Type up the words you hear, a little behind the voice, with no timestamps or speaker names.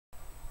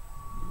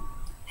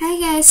Hi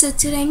guys, so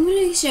today I'm going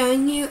to be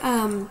showing you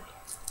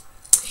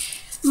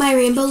my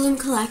rainbow loom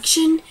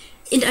collection,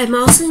 and I'm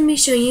also going to be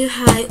showing you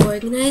how I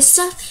organize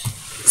stuff.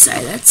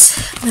 Sorry,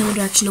 that's my One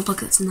Direction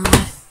notebook, that's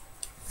not.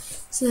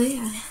 So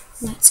yeah,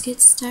 let's get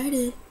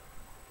started.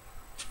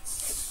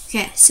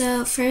 Okay,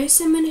 so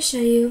first I'm going to show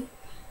you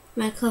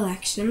my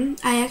collection.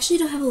 I actually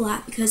don't have a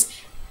lot because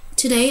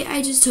today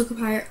I just took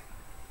apart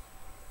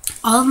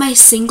all of my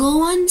single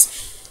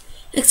ones,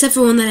 except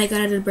for one that I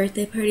got at a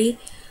birthday party.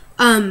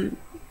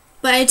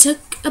 But I took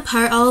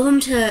apart all of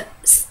them to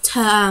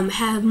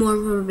have more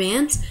rubber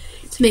bands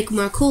to make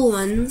more cool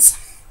ones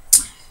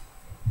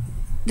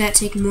that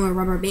take more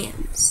rubber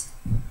bands.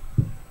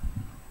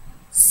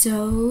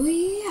 So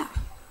yeah,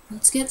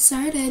 let's get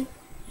started.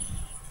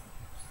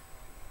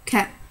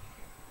 Okay.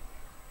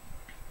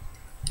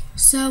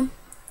 So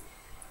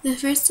the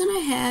first one I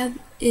have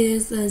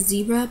is a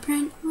zebra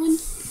print one.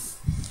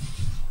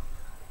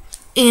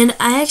 And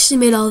I actually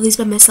made all of these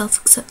by myself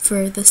except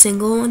for the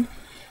single one.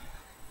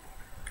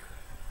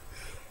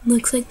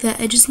 Looks like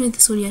that. I just made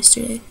this one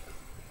yesterday.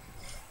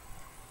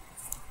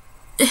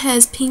 It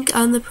has pink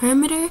on the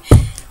perimeter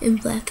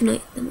and black and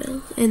white in the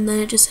middle, and then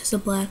it just has a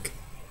black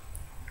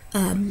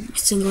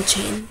single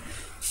chain.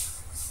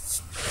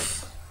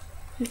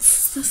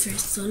 That's the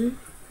first one.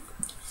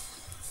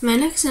 My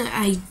next one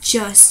I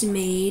just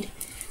made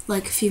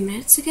like a few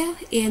minutes ago,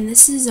 and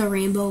this is a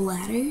rainbow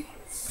ladder.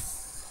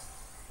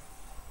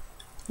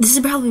 This is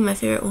probably my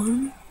favorite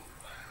one.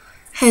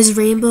 Has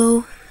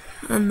rainbow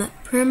on the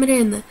perimeter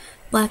and the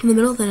black in the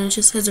middle, then it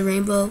just has a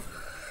rainbow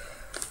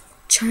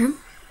charm.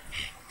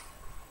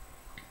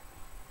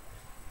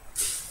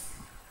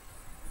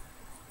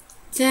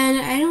 Then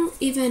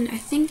I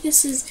think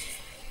this is,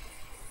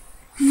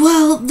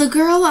 well, the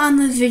girl on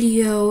the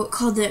video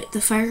called it the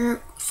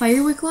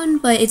firework one,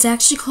 but it's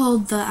actually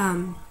called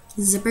the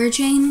zipper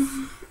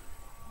chain.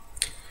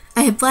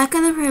 I have black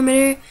on the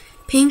perimeter,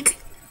 pink,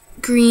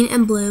 green,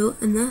 and blue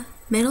in the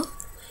middle,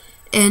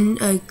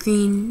 and a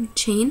green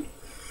chain.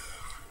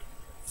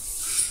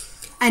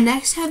 I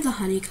next have the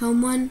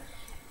honeycomb one,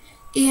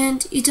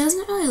 and it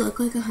doesn't really look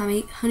like a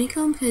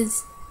honeycomb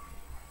because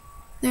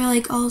they're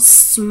like all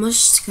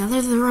smushed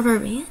together, the rubber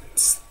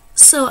bands.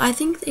 So I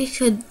think they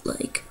could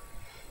like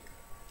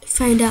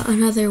find out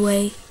another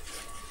way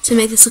to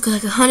make this look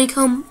like a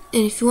honeycomb.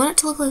 And if you want it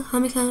to look like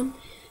a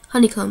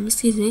honeycomb,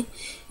 excuse me,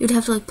 you'd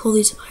have to like pull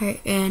these apart,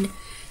 and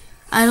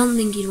I don't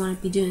think you'd want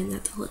to be doing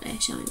that the whole day,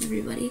 showing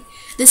everybody.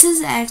 This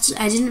is actually,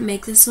 I didn't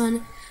make this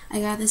one. I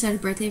got this at a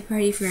birthday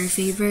party for a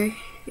favor.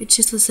 It's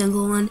just a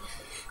single one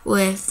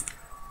with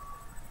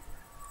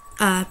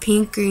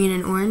pink, green,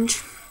 and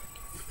orange.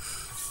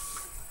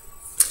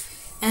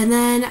 And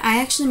then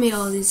I actually made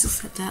all of these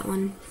except that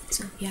one.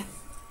 So yeah,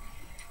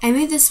 I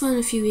made this one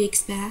a few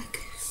weeks back.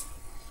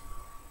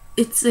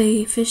 It's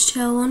a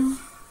fishtail one.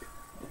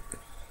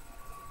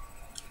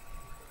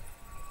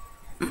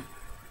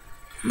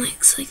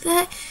 Looks like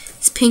that.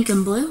 It's pink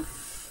and blue.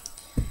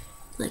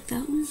 Like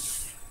that one.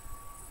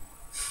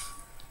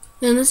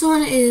 And this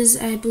one is,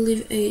 I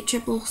believe, a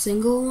triple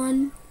single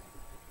one.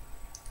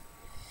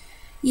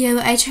 Yeah,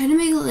 but I try to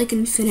make it like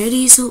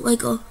infinity, so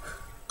like all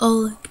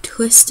like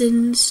twisted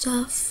and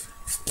stuff.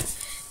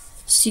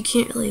 So you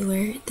can't really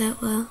wear it that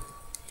well.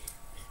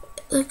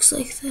 It looks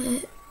like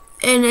that.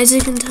 And as you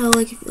can tell,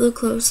 like if you look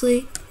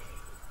closely,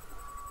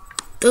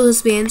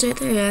 those bands right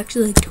there are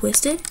actually like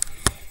twisted.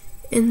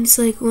 And it's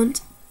like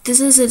this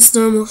is its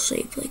normal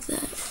shape like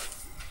that.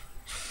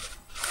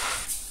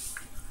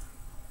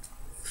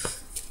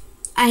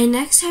 I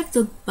next have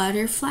the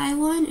butterfly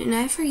one, and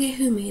I forget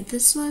who made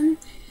this one.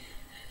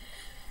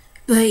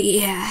 But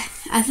yeah,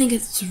 I think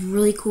it's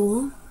really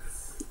cool.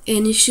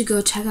 And you should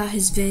go check out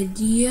his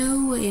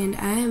video, and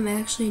I am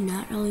actually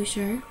not really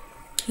sure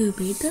who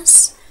made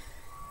this.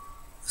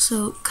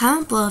 So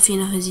comment below if you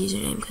know his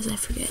username, because I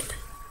forget.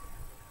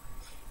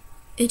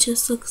 It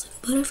just looks like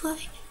a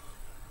butterfly.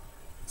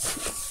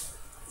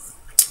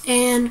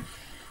 And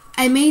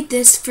I made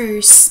this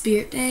for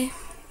Spirit Day.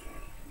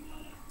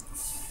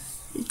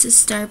 It's a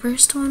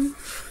starburst one.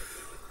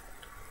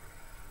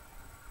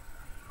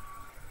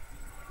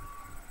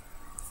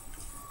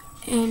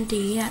 And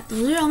yeah,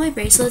 those are all my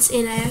bracelets,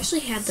 and I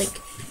actually had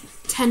like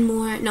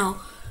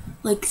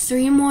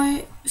 3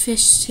 more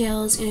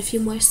fishtails and a few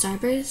more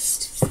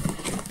starbursts.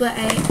 But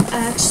I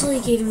actually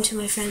gave them to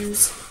my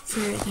friends for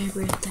their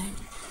birthday.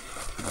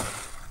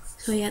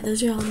 So yeah,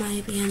 those are all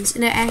my bands,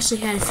 and I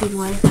actually had a few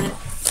more, but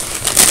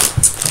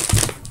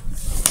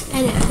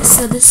anyway,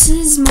 so this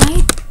is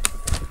my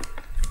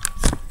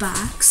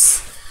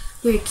box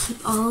where I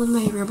keep all of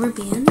my rubber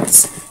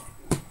bands.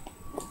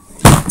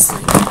 Just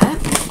like that.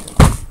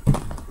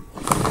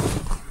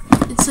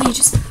 And so you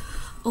just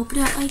open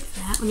it like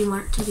that when you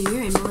want it to do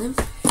your rainbow loom.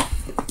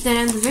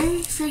 Then the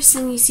very first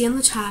thing you see on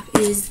the top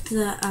is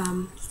the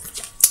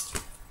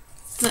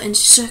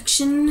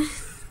instruction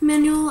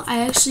manual. I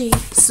actually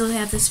still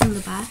have this from the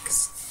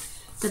box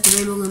that the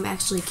rainbow loom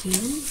actually came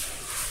in.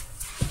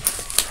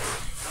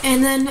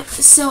 And then,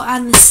 so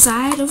on the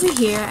side over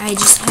here, I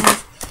just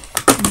have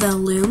the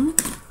loom.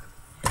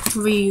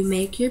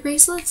 remake your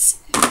bracelets.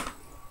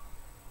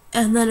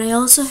 And then I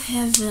also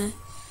have the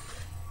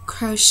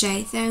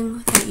crochet thing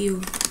that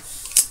you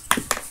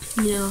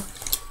know,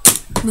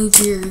 loop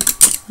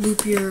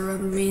your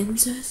rubber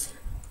bands with.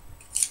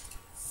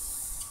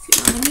 If you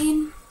know what I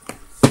mean.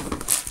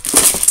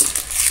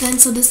 Then,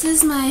 so this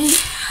is my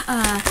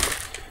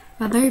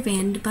rubber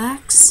band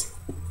box.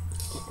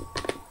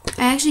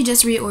 I actually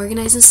just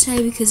reorganized this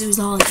today because it was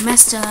all like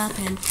messed up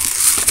and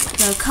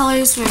the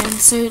colors were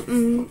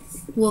uncertain.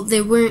 Well,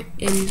 they weren't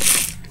in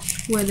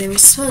where they were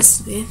supposed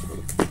to be.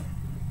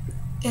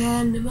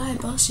 And my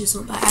boss just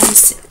went by. I was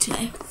sick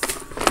today,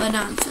 but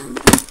now I'm feeling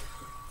good.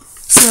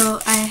 So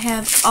I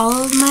have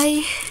all of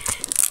my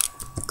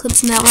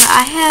clips in that one.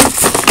 I have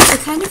the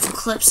kind of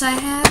clips I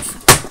have.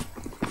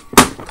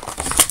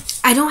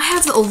 I don't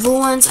have the oval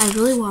ones. I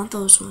really want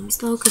those ones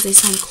though because they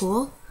sound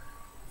cool.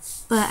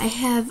 But I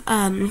have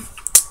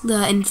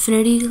the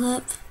infinity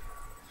clip.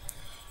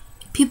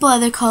 People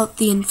either call it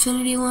the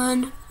infinity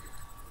one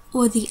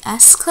or the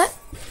S clip.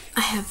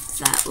 I have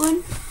that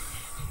one.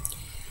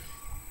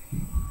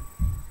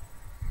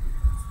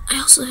 I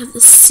also have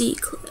the C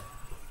clip.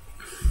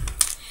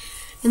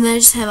 And then I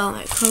just have all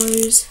my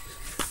colors.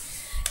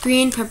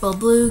 Green, purple,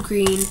 blue,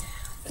 green,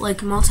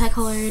 like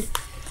multicolored,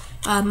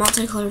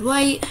 multicolored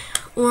white,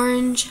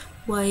 orange,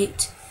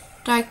 white,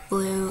 dark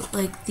blue,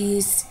 like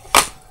these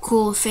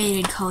cool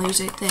faded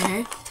colors right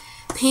there.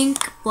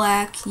 Pink,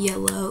 black,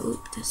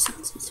 yellow, that's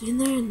supposed to be in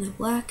there, and the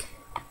black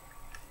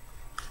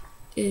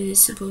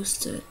is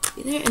supposed to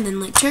be there, and then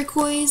like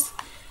turquoise,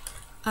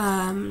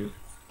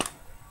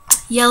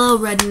 yellow,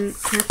 red, and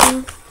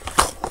purple.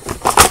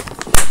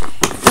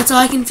 That's all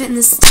I can fit in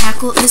this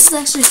tackle. This is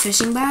actually a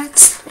fishing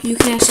box. You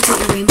can actually put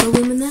your rainbow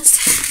loom in this,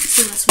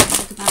 so that's what I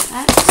like about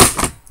that.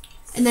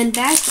 And then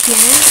back here,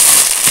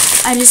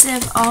 I just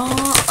have all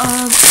of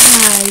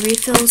my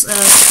refills of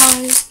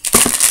colors.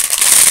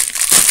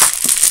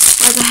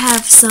 Like I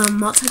have some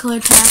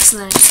multicolored packs,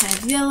 and then I just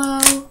have yellow,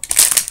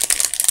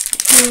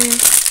 here,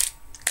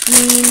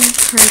 green,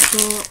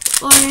 purple,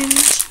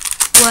 orange,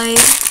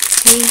 white,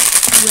 pink,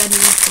 red,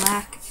 and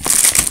black.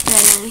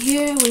 Then in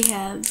here we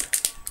have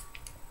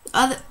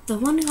the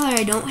one color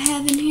I don't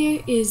have in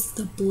here is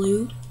the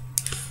blue,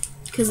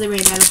 because they ran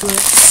out of blue at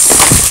the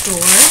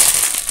store.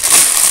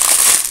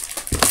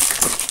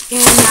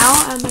 And now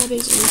I'm going to be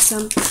doing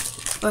some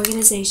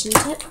organization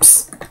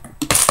tips.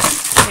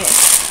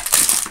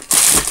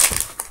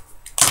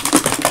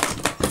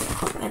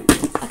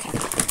 Okay.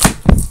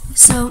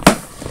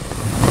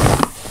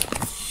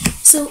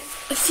 So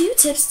a few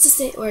tips to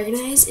stay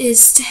organized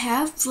is to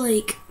have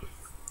like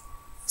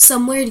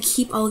somewhere to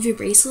keep all of your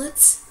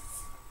bracelets.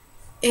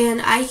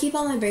 And I keep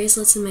all my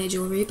bracelets in my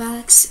jewelry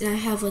box, and I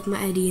have like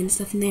my ID and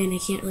stuff in there, and I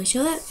can't really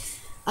show that.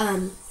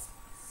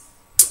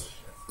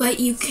 But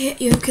you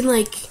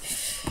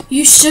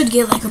should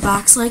get like a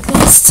box like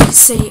this to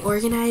stay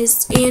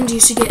organized, and you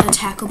should get a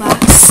tackle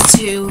box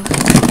to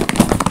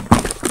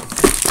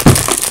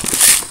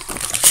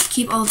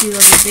keep all of your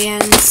rubber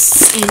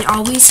bands, and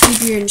always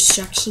keep your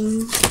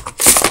instruction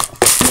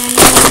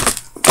manual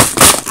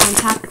on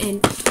top,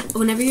 and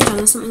whenever you're done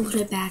with something, put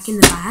it back in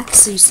the box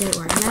so you stay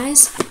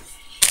organized.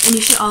 And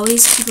you should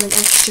always keep like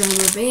extra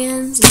rubber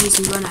bands in case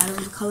you run out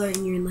of the color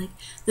and you're in like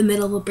the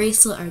middle of a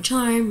bracelet or a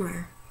charm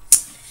or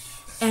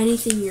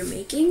anything you're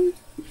making,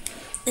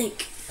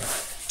 like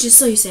just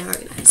so you stay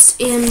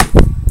organized. And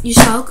you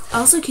should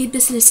also keep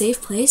this in a safe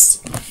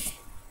place.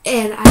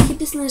 And I keep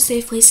this in a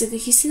safe place. So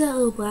if you see that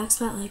little black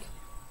spot, like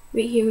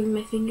right here with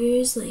my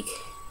fingers, like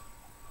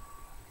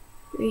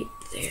right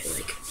there,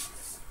 like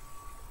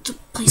the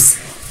place.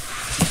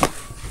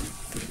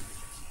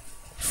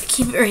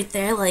 Keep it right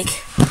there, like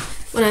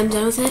when I'm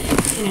done with it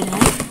in a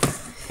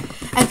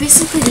day. I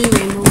basically do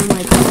rainbow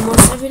like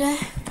almost every day.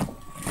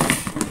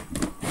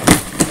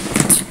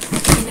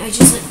 And I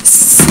just like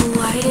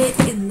slide it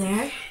in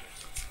there.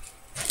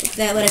 Like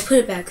that, but I put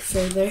it back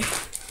further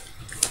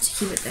to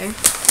keep it there.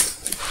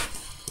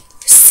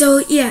 So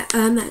yeah,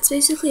 that's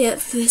basically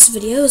it for this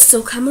video.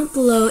 So comment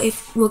below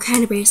what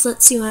kind of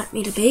bracelets you want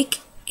me to bake,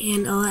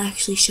 and I'll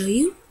actually show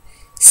you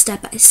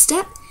step by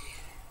step.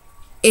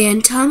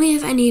 And tell me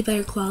if I need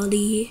better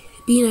quality.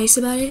 Be nice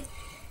about it.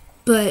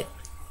 But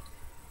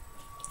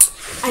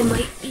I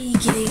might be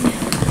getting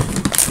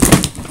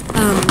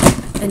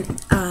an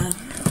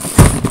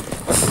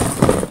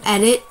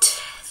edit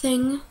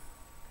thing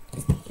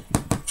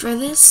for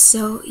this.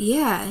 So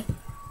yeah,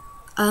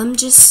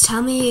 just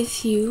tell me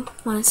if you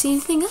want to see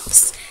anything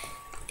else.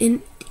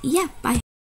 And yeah, bye.